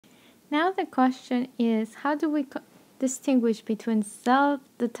Now the question is, how do we distinguish between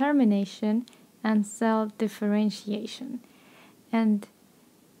self-determination and self-differentiation? And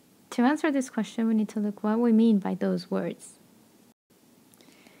to answer this question, we need to look what we mean by those words.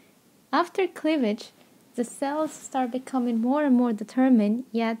 After cleavage, the cells start becoming more and more determined,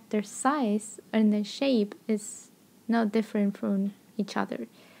 yet their size and their shape is not different from each other.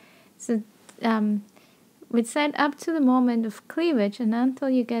 So we said up to the moment of cleavage and until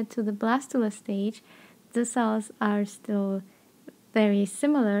you get to the blastula stage, the cells are still very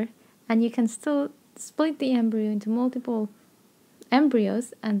similar, and you can still split the embryo into multiple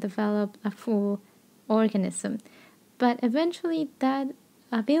embryos and develop a full organism. But eventually that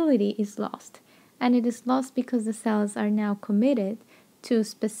ability is lost, and it is lost because the cells are now committed to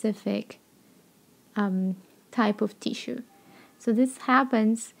specific type of tissue. So this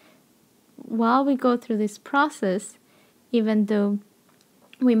happens while we go through this process, even though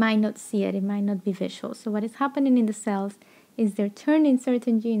we might not see it, it might not be visual. So what is happening in the cells is they're turning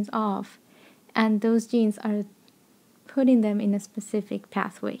certain genes off, and those genes are putting them in a specific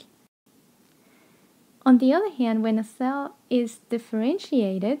pathway. On the other hand, when a cell is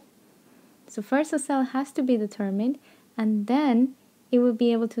differentiated, so first a cell has to be determined, and then it will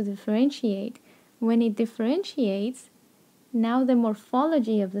be able to differentiate. When it differentiates, now the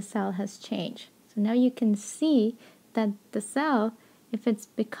morphology of the cell has changed. So now you can see that the cell, if it's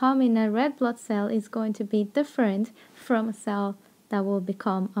becoming a red blood cell, is going to be different from a cell that will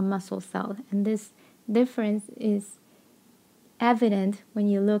become a muscle cell. And this difference is evident when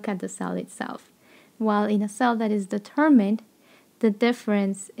you look at the cell itself. While in a cell that is determined, the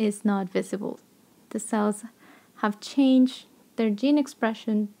difference is not visible. The cells have changed their gene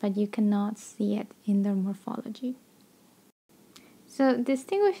expression, but you cannot see it in their morphology. So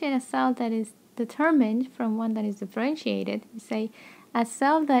distinguishing a cell that is determined from one that is differentiated, we say a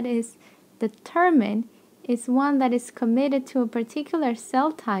cell that is determined is one that is committed to a particular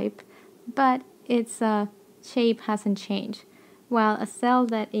cell type, but its shape hasn't changed. While a cell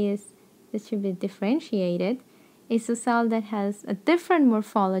that should be differentiated is a cell that has a different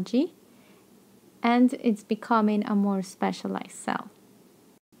morphology and it's becoming a more specialized cell.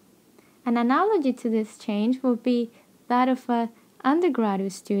 An analogy to this change will be that of an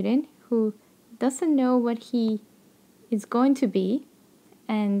undergraduate student who doesn't know what he is going to be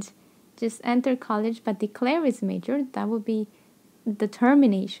and just enter college but declare his major. That would be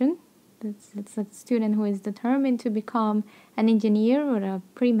determination. It's a student who is determined to become an engineer or a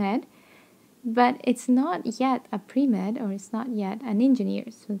pre-med, but it's not yet a pre-med or it's not yet an engineer,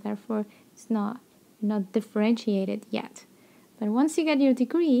 so therefore it's not differentiated yet. But once you get your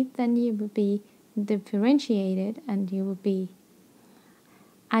degree, then you will be differentiated and you will be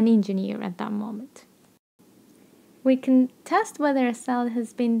an engineer at that moment. We can test whether a cell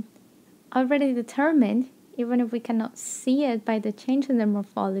has been already determined, even if we cannot see it by the change in the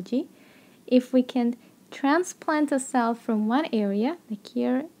morphology, if we can transplant a cell from one area, like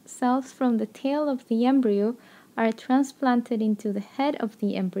here, cells from the tail of the embryo are transplanted into the head of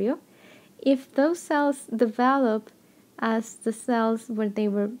the embryo. If those cells develop as the cells where they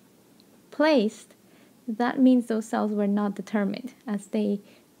were placed, that means those cells were not determined. As they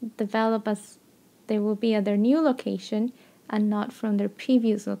develop, as they will be at their new location and not from their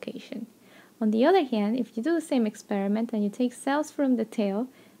previous location. On the other hand, if you do the same experiment and you take cells from the tail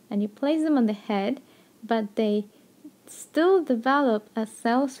and you place them on the head, but they still develop as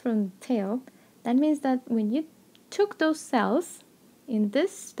cells from the tail, that means that when you took those cells in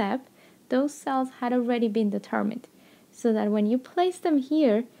this step, those cells had already been determined, so that when you place them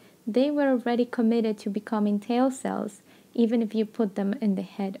here, they were already committed to becoming tail cells, even if you put them in the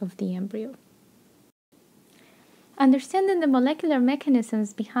head of the embryo. Understanding the molecular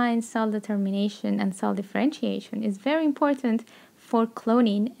mechanisms behind cell determination and cell differentiation is very important for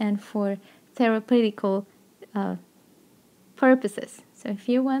cloning and for therapeutical purposes. So if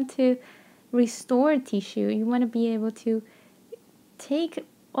you want to restore tissue, you want to be able to take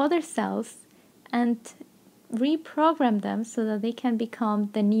other cells and reprogram them so that they can become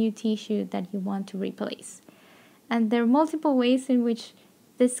the new tissue that you want to replace. And there are multiple ways in which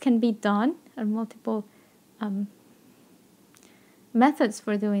this can be done, or multiple methods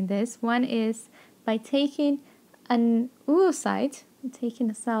for doing this. One is by taking an oocyte, taking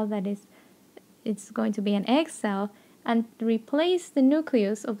a cell that it's going to be an egg cell, and replace the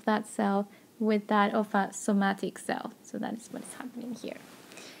nucleus of that cell with that of a somatic cell. So that is what is happening here.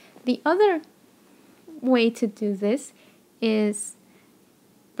 The other way to do this is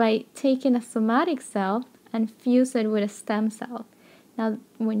by taking a somatic cell and fuse it with a stem cell. Now,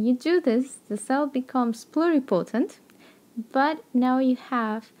 when you do this, the cell becomes pluripotent, but now you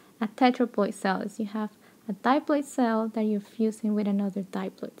have a tetraploid cell is you have a diploid cell that you're fusing with another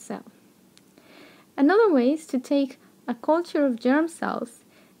diploid cell. Another way is to take a culture of germ cells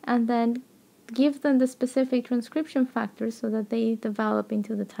and then give them the specific transcription factors so that they develop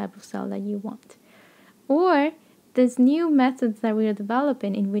into the type of cell that you want. Or there's new methods that we are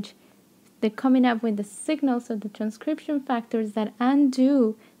developing in which they're coming up with the signals of the transcription factors that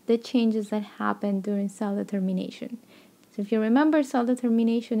undo the changes that happen during cell determination. So if you remember, cell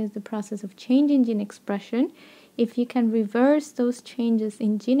determination is the process of changing gene expression. If you can reverse those changes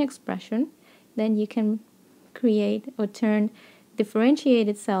in gene expression, then you can create or turn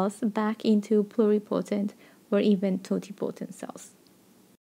differentiated cells back into pluripotent or even totipotent cells.